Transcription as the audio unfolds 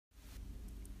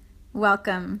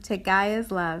Welcome to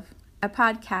Gaia's Love, a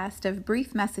podcast of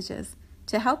brief messages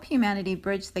to help humanity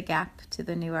bridge the gap to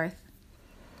the new earth.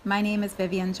 My name is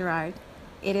Vivian Gerard.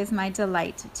 It is my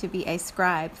delight to be a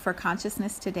scribe for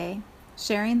consciousness today,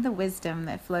 sharing the wisdom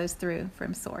that flows through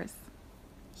from Source.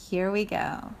 Here we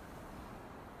go.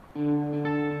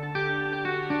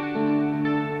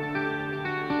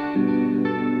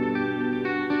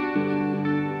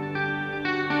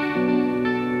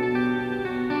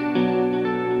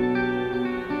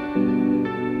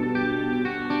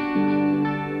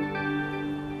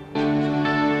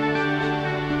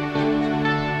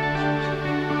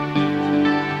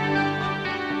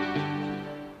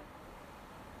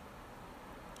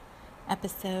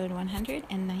 Episode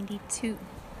 192.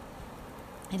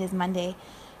 It is Monday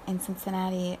in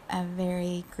Cincinnati, a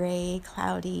very gray,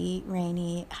 cloudy,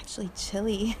 rainy, actually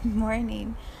chilly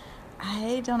morning.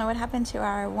 I don't know what happened to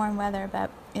our warm weather,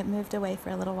 but it moved away for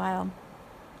a little while.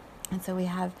 And so we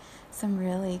have some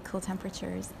really cool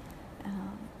temperatures.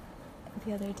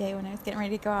 The other day when I was getting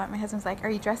ready to go out, my husband's like, "Are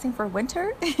you dressing for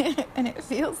winter?" And it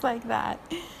feels like that.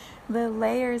 The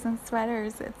layers and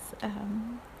sweaters,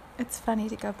 it's funny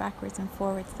to go backwards and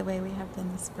forwards the way we have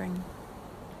been this spring.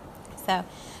 So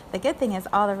the good thing is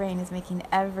all the rain is making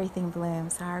everything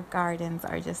bloom. So our gardens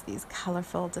are just these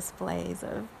colorful displays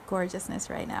of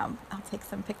gorgeousness right now. I'll take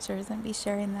some pictures and be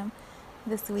sharing them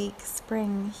this week.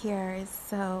 Spring here is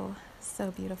so,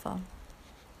 so beautiful.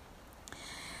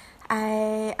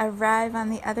 I arrive on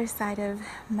the other side of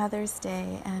Mother's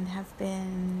Day and have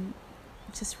been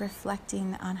just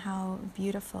reflecting on how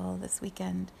beautiful this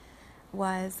weekend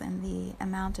was and the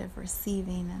amount of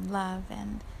receiving and love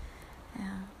and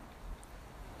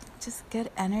just good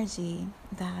energy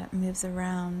that moves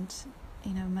around,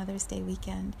 Mother's Day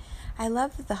weekend. I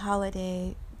love the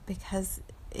holiday because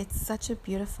it's such a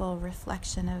beautiful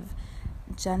reflection of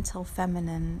gentle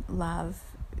feminine love.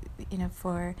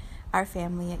 For our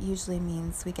family, it usually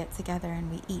means we get together and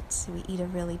we eat a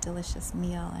really delicious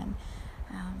meal. And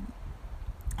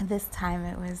this time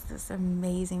it was this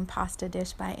amazing pasta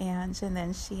dish by Ange, and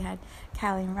then she had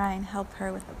Callie and Ryan help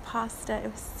her with the pasta.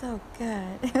 It was so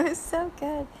good. It was so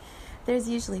good. There's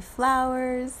usually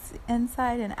flowers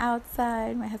inside and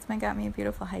outside. My husband got me a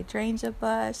beautiful hydrangea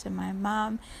bush, and my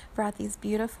mom brought these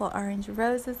beautiful orange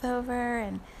roses over,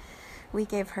 and we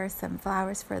gave her some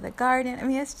flowers for the garden. I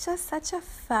mean, it's just such a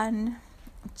fun,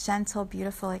 gentle,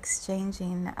 beautiful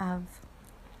exchanging of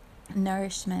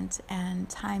nourishment and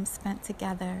time spent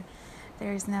together.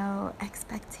 There's no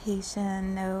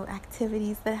expectation, no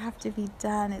activities that have to be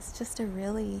done. It's just a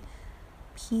really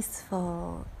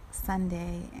peaceful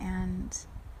Sunday, and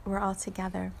we're all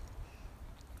together.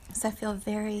 So I feel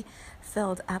very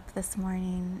filled up this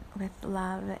morning with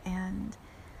love and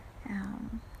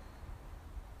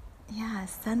a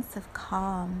sense of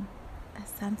calm, a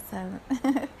sense of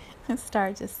the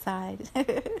star just sighed.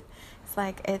 It's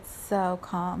like, it's so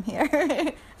calm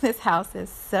here. This house is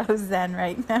so zen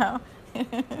right now.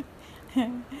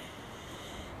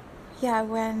 Yeah,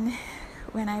 when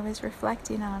I was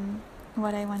reflecting on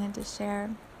what I wanted to share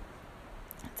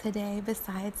today,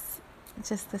 besides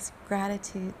just this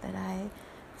gratitude that I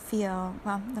feel,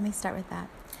 well, let me start with that.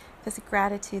 This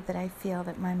gratitude that I feel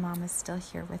that my mom is still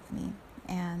here with me,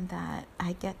 and that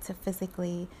I get to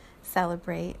physically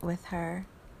celebrate with her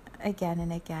again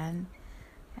and again.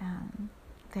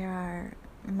 There are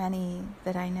many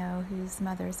that I know whose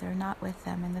mothers are not with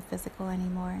them in the physical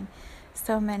anymore, and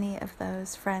so many of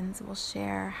those friends will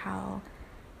share how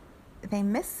they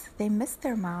miss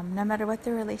their mom, no matter what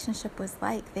their relationship was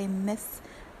like. They miss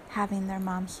having their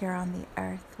mom here on the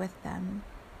earth with them.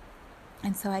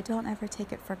 And so I don't ever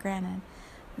take it for granted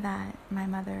that my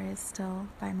mother is still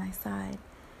by my side.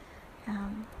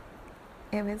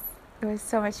 It was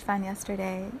so much fun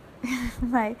yesterday.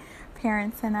 My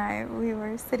parents and I, we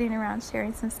were sitting around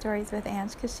sharing some stories with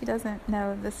Ange, because she doesn't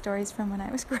know the stories from when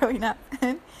I was growing up.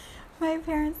 And my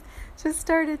parents just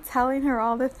started telling her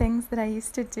all the things that I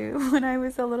used to do when I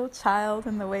was a little child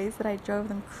and the ways that I drove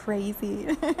them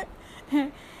crazy.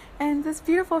 And this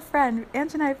beautiful friend,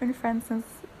 Ange and I have been friends since,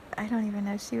 I don't even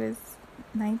know, she was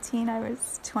 19, I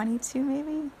was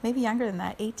 22 maybe younger than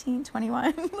that, 18,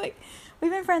 21. Like,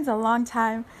 we've been friends a long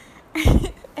time.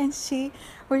 And she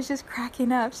was just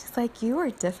cracking up. She's like, "You were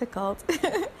difficult."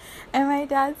 And my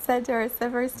dad said to her, it's the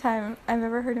first time I've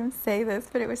ever heard him say this,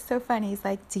 but it was so funny. He's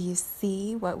like, "Do you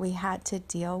see what we had to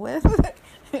deal with?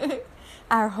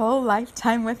 Our whole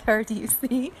lifetime with her. Do you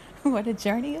see what a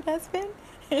journey it has been?"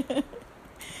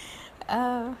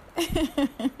 Oh,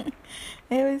 it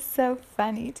was so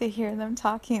funny to hear them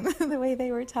talking the way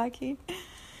they were talking.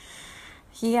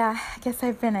 Yeah, I guess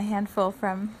I've been a handful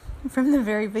from the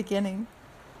very beginning.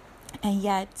 And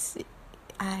yet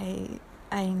I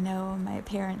I know my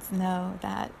parents know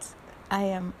that I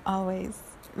am always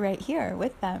right here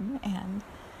with them, and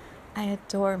I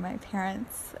adore my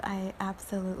parents. I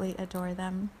absolutely adore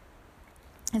them.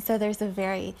 And so there's a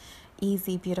very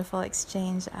easy, beautiful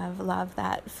exchange of love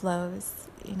that flows,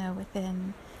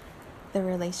 within the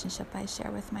relationship I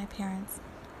share with my parents.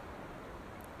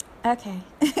 Okay,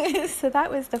 so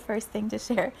that was the first thing to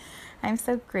share. I'm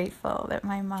so grateful that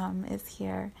my mom is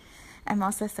here. I'm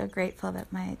also so grateful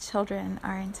that my children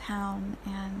are in town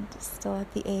and still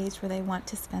at the age where they want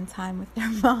to spend time with their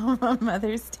mom on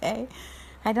Mother's Day.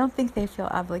 I don't think they feel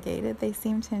obligated. They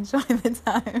seem to enjoy the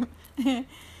time.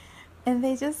 And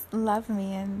they just love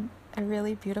me in a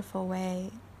really beautiful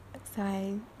way. So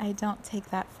I don't take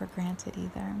that for granted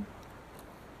either.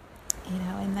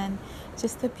 And then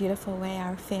just the beautiful way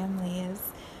our family is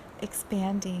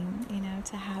expanding,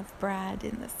 to have Brad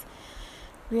in this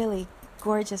really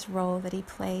gorgeous role that he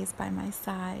plays by my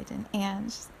side, and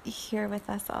Ange here with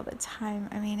us all the time.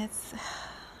 I mean,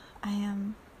 I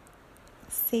am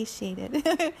satiated.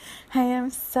 I am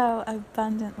so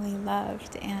abundantly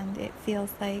loved, and it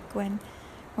feels like when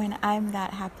I'm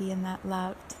that happy and that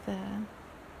loved,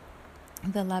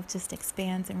 the love just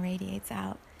expands and radiates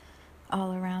out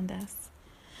all around us.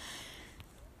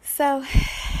 So,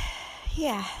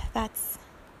 yeah, that's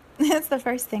the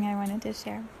first thing I wanted to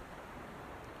share.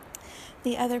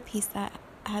 The other piece that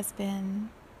has been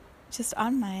just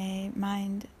on my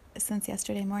mind since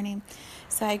yesterday morning,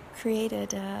 so I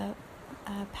created a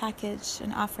package,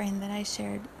 an offering that I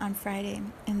shared on Friday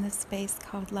in this space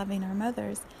called Loving Our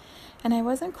Mothers, and I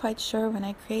wasn't quite sure when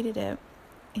I created it,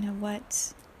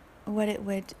 what it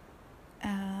would,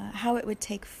 how it would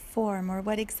take form, or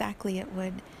what exactly it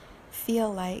would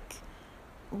feel like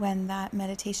when that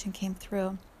meditation came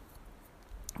through.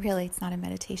 Really, it's not a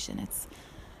meditation, it's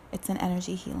an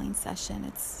energy healing session.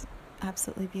 It's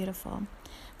absolutely beautiful.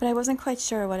 But I wasn't quite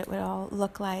sure what it would all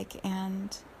look like,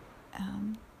 and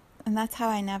that's how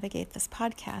I navigate this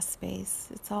podcast space.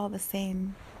 It's all the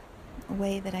same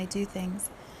way that I do things.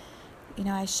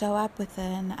 I show up with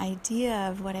an idea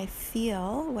of what I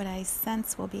feel, what I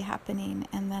sense will be happening,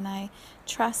 and then I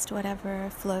trust whatever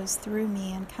flows through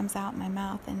me and comes out my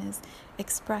mouth and is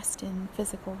expressed in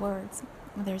physical words.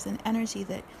 There's an energy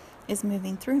that is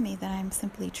moving through me that I'm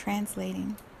simply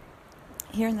translating.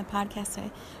 Here in the podcast,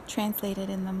 I translate it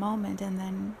in the moment and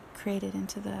then create it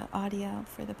into the audio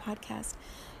for the podcast.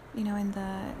 In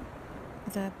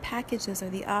the packages or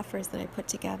the offers that I put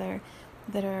together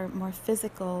that are more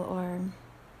physical or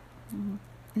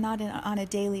not on a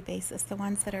daily basis, the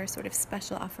ones that are sort of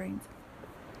special offerings,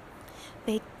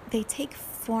 they take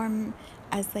form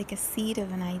as like a seed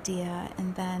of an idea,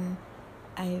 and then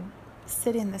I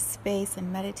sit in the space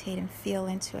and meditate and feel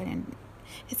into it. And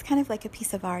it's kind of like a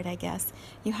piece of art, I guess.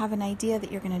 You have an idea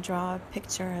that you're going to draw a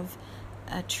picture of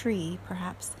a tree,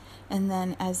 perhaps, and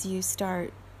then as you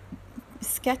start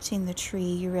sketching the tree,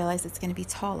 you realize it's going to be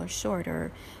tall or short,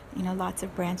 or lots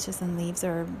of branches and leaves,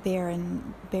 or barren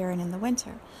in the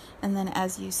winter. And then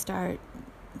as you start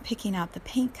picking out the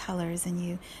paint colors and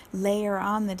you layer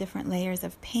on the different layers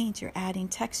of paint, you're adding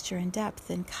texture and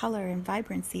depth and color and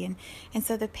vibrancy, and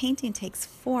so the painting takes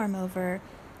form over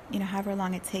however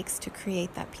long it takes to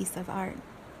create that piece of art.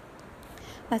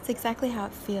 That's exactly how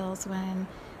it feels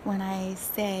when I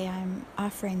say I'm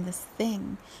offering this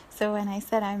thing. So when I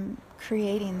said I'm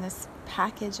creating this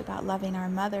package about loving our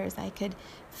mothers, I could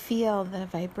feel the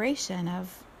vibration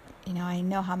of, I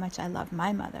know how much I love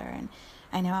my mother, and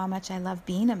I know how much I love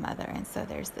being a mother. And so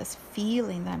there's this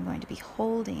feeling that I'm going to be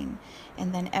holding,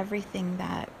 and then everything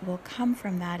that will come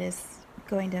from that is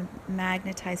going to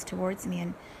magnetize towards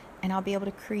me, and I'll be able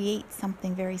to create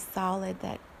something very solid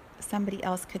that somebody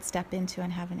else could step into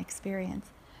and have an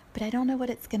experience. But I don't know what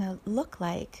it's going to look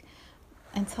like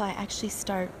until I actually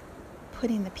start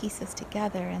putting the pieces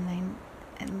together and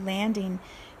then landing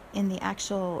in the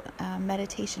actual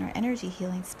meditation or energy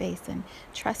healing space and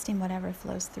trusting whatever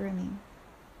flows through me.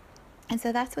 And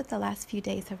so that's what the last few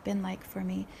days have been like for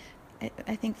me.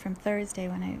 I think from Thursday,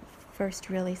 when I first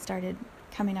really started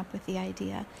coming up with the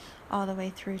idea, all the way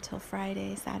through till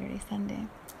Friday, Saturday, Sunday.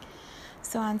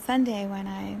 So on Sunday, when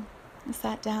I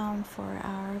sat down for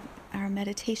our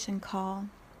meditation call,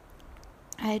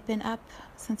 I had been up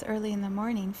since early in the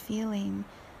morning feeling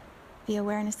the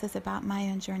awarenesses about my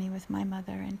own journey with my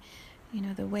mother, and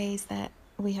the ways that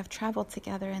we have traveled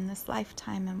together in this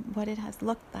lifetime and what it has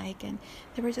looked like. And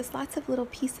there were just lots of little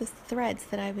pieces, threads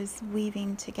that I was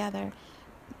weaving together,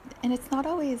 and it's not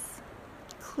always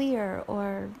clear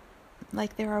or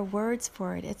like there are words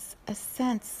for it. It's a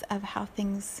sense of how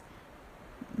things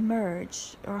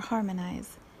merge or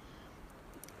harmonize.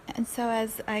 And so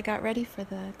as I got ready for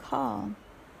the call,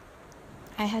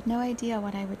 I had no idea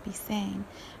what I would be saying.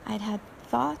 I'd had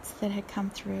thoughts that had come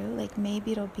through, like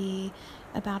maybe it'll be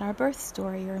about our birth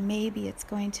story, or maybe it's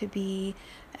going to be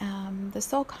the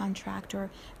soul contract, or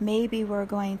maybe we're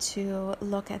going to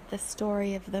look at the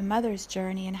story of the mother's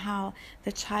journey and how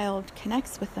the child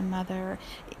connects with the mother.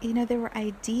 You know, there were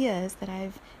ideas that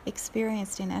I've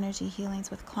experienced in energy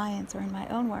healings with clients or in my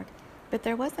own work, but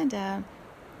there wasn't a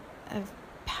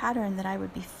pattern that I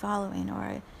would be following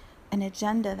or an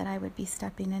agenda that I would be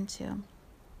stepping into.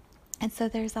 And so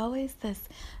there's always this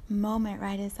moment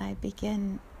right as I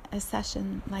begin a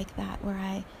session like that where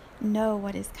I know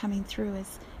what is coming through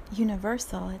is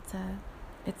universal.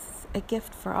 It's a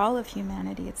gift for all of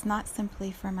humanity. It's not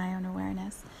simply for my own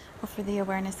awareness or for the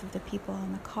awareness of the people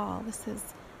on the call.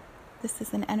 This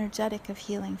is an energetic of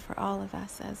healing for all of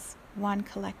us as one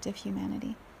collective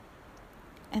humanity.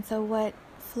 And so what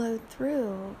flowed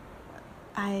through,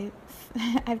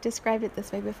 I've described it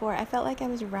this way before. I felt like I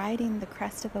was riding the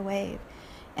crest of a wave,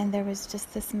 and there was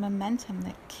just this momentum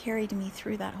that carried me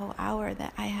through that whole hour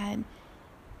that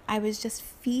I was just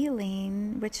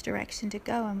feeling which direction to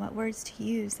go and what words to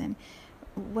use and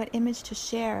what image to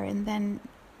share, and then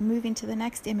moving to the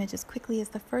next image as quickly as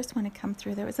the first one had come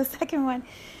through. There was a second one.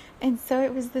 And so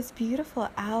it was this beautiful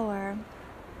hour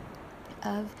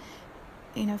of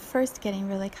first getting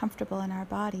really comfortable in our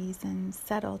bodies and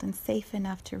settled and safe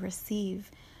enough to receive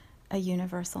a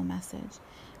universal message.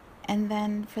 And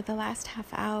then for the last half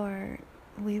hour,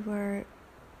 we were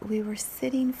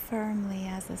sitting firmly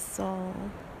as a soul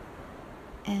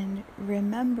and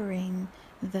remembering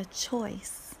the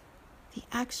choice, the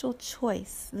actual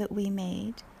choice that we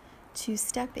made to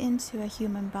step into a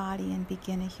human body and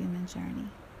begin a human journey.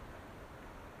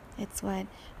 It's what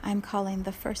I'm calling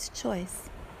the first choice.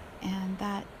 And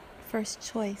that first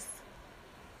choice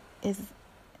is,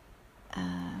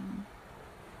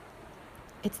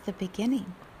 it's the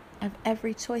beginning of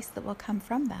every choice that will come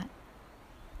from that.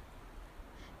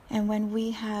 And when we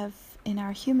have, in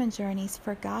our human journeys,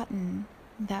 forgotten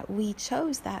that we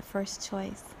chose that first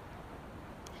choice,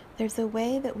 there's a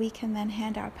way that we can then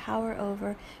hand our power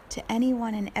over to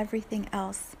anyone and everything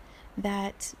else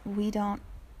that we don't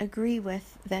agree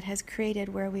with that has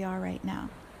created where we are right now.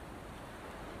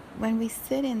 When we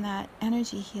sit in that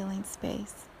energy healing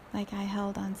space, like I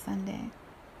held on Sunday,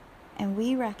 and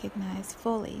we recognize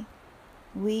fully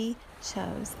we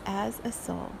chose as a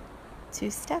soul to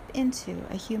step into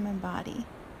a human body,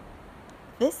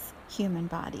 this human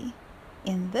body,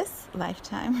 in this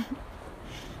lifetime,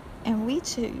 and we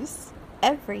choose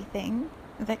everything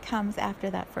that comes after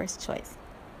that first choice.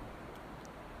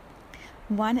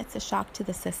 One, it's a shock to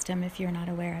the system if you're not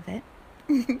aware of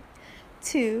it.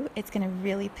 Two, it's going to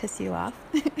really piss you off.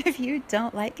 If you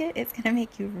don't like it, it's going to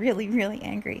make you really, really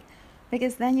angry,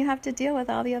 because then you have to deal with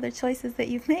all the other choices that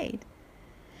you've made.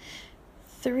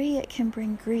 Three, it can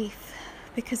bring grief,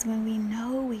 because when we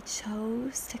know we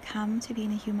chose to come to be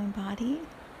in a human body,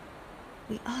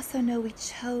 we also know we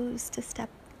chose to step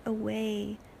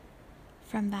away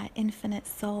from that infinite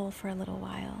soul for a little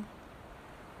while.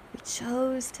 We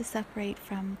chose to separate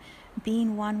from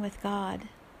being one with God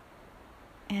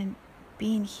and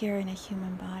being here in a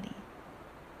human body.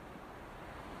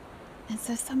 And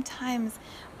so sometimes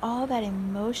all that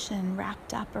emotion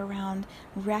wrapped up around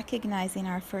recognizing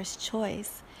our first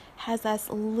choice has us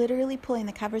literally pulling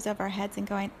the covers over our heads and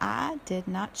going, I did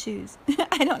not choose.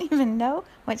 I don't even know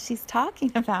what she's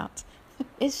talking about.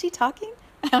 Is she talking?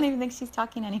 I don't even think she's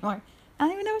talking anymore. I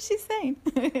don't even know what she's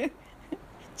saying.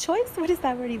 Choice? What does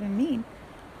that word even mean?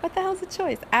 What the hell's a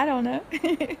choice? I don't know.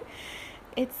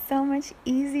 It's so much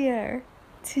easier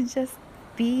to just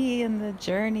be in the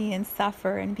journey and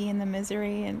suffer and be in the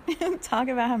misery and talk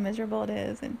about how miserable it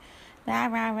is and rah,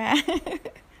 rah,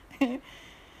 rah.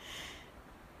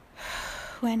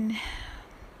 When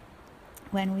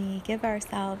we give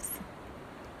ourselves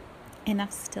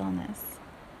enough stillness,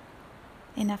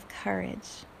 enough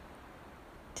courage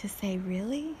to say,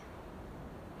 really?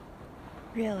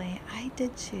 Really, I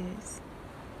did choose.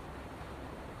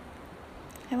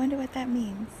 I wonder what that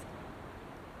means.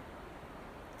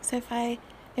 So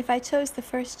if I chose the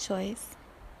first choice,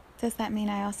 does that mean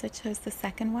I also chose the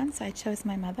second one? So I chose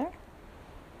my mother.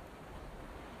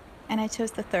 And I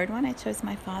chose the third one. I chose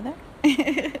my father.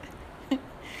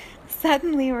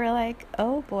 Suddenly we're like,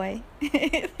 oh boy,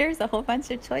 there's a whole bunch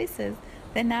of choices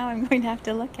that now I'm going to have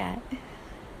to look at.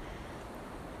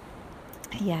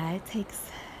 Yeah, it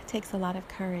takes a lot of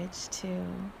courage to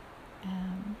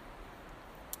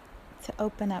to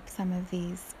open up some of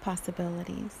these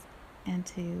possibilities and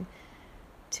to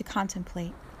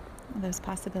contemplate those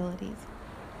possibilities.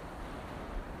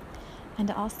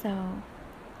 And also,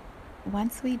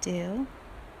 once we do,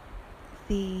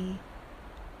 the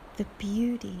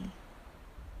beauty,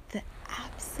 the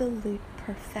absolute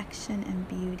perfection and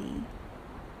beauty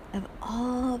of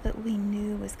all that we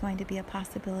knew was going to be a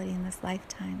possibility in this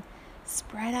lifetime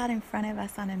spread out in front of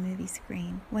us on a movie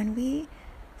screen. When we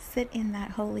sit in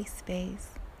that holy space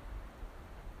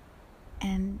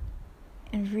and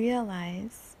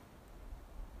realize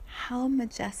how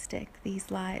majestic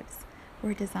these lives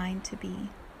were designed to be.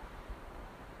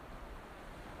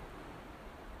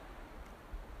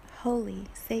 Holy,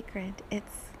 sacred,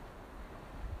 it's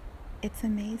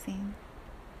amazing.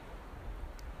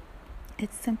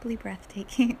 It's simply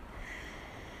breathtaking.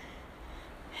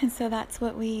 And so that's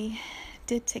what we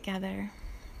did together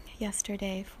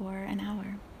yesterday for an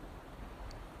hour.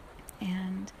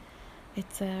 And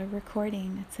it's a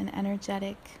recording, it's an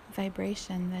energetic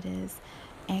vibration that is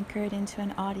anchored into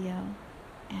an audio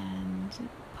and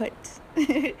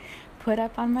put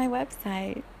up on my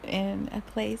website in a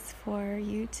place for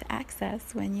you to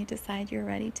access when you decide you're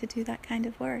ready to do that kind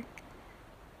of work.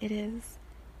 It is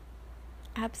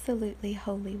absolutely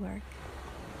holy work.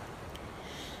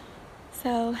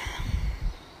 So,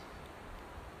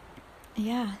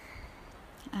 yeah,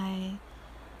 I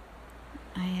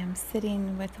am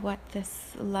sitting with what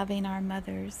this loving our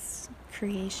mother's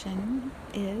creation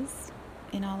is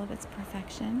in all of its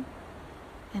perfection,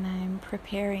 and I'm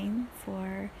preparing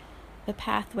for the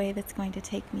pathway that's going to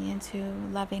take me into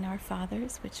loving our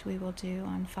fathers, which we will do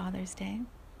on Father's Day.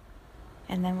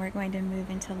 And then we're going to move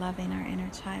into loving our inner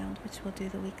child, which we'll do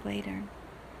the week later.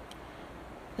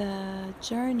 The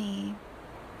journey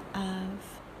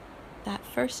of that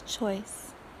first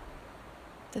choice,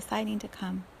 deciding to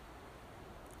come,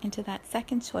 into that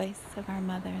second choice of our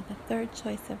mother, the third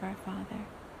choice of our father,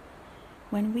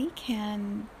 when we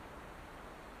can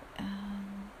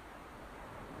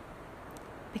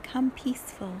become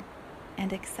peaceful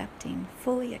and accepting,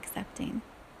 fully accepting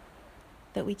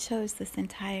that we chose this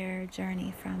entire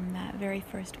journey from that very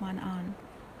first one on,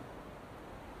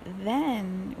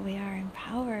 then we are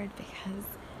empowered, because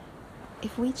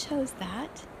if we chose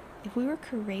that, if we were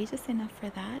courageous enough for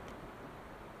that,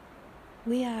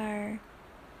 we are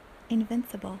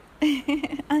invincible,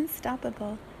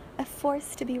 unstoppable, a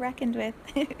force to be reckoned with.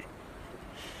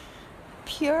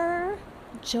 Pure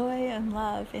joy and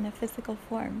love in a physical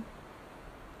form,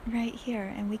 right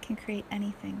here, and we can create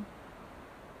anything.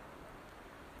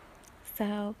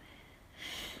 So,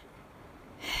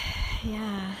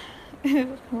 yeah.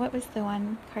 What was the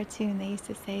one cartoon they used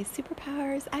to say?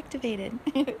 Superpowers activated.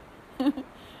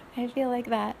 I feel like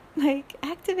that. Like,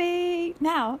 activate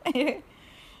now.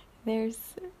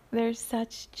 There's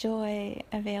such joy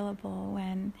available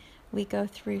when we go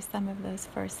through some of those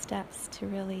first steps to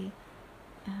really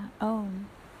own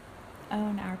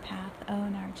our path,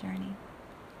 own our journey.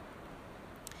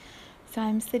 So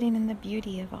I'm sitting in the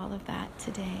beauty of all of that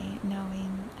today,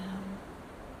 knowing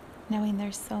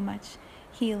there's so much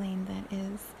healing that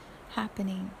is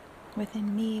happening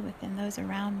within me, within those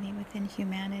around me, within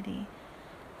humanity,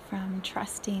 from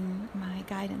trusting my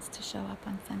guidance to show up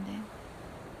on Sunday.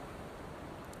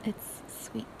 It's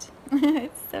sweet.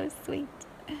 It's so sweet.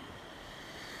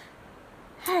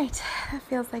 All right, that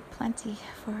feels like plenty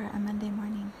for a Monday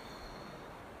morning.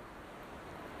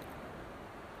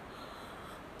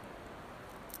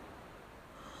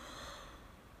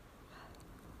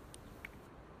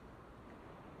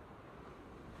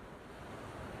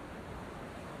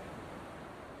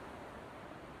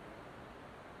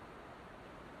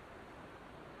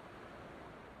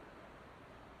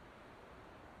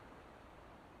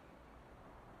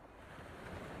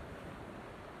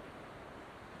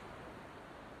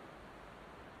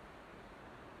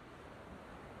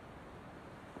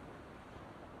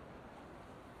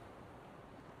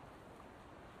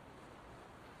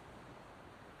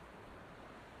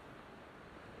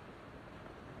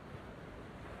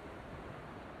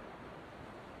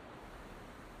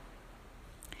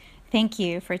 Thank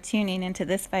you for tuning into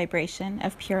this vibration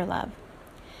of pure love.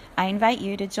 I invite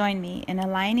you to join me in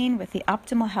aligning with the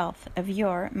optimal health of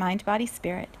your mind, body,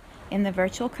 spirit in the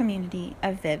virtual community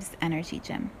of Viv's Energy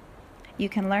Gym. You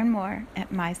can learn more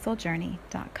at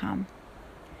mysouljourney.com.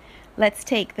 Let's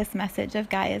take this message of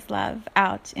Gaia's love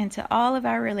out into all of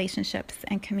our relationships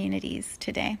and communities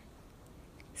today.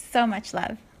 So much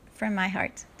love from my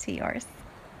heart to yours.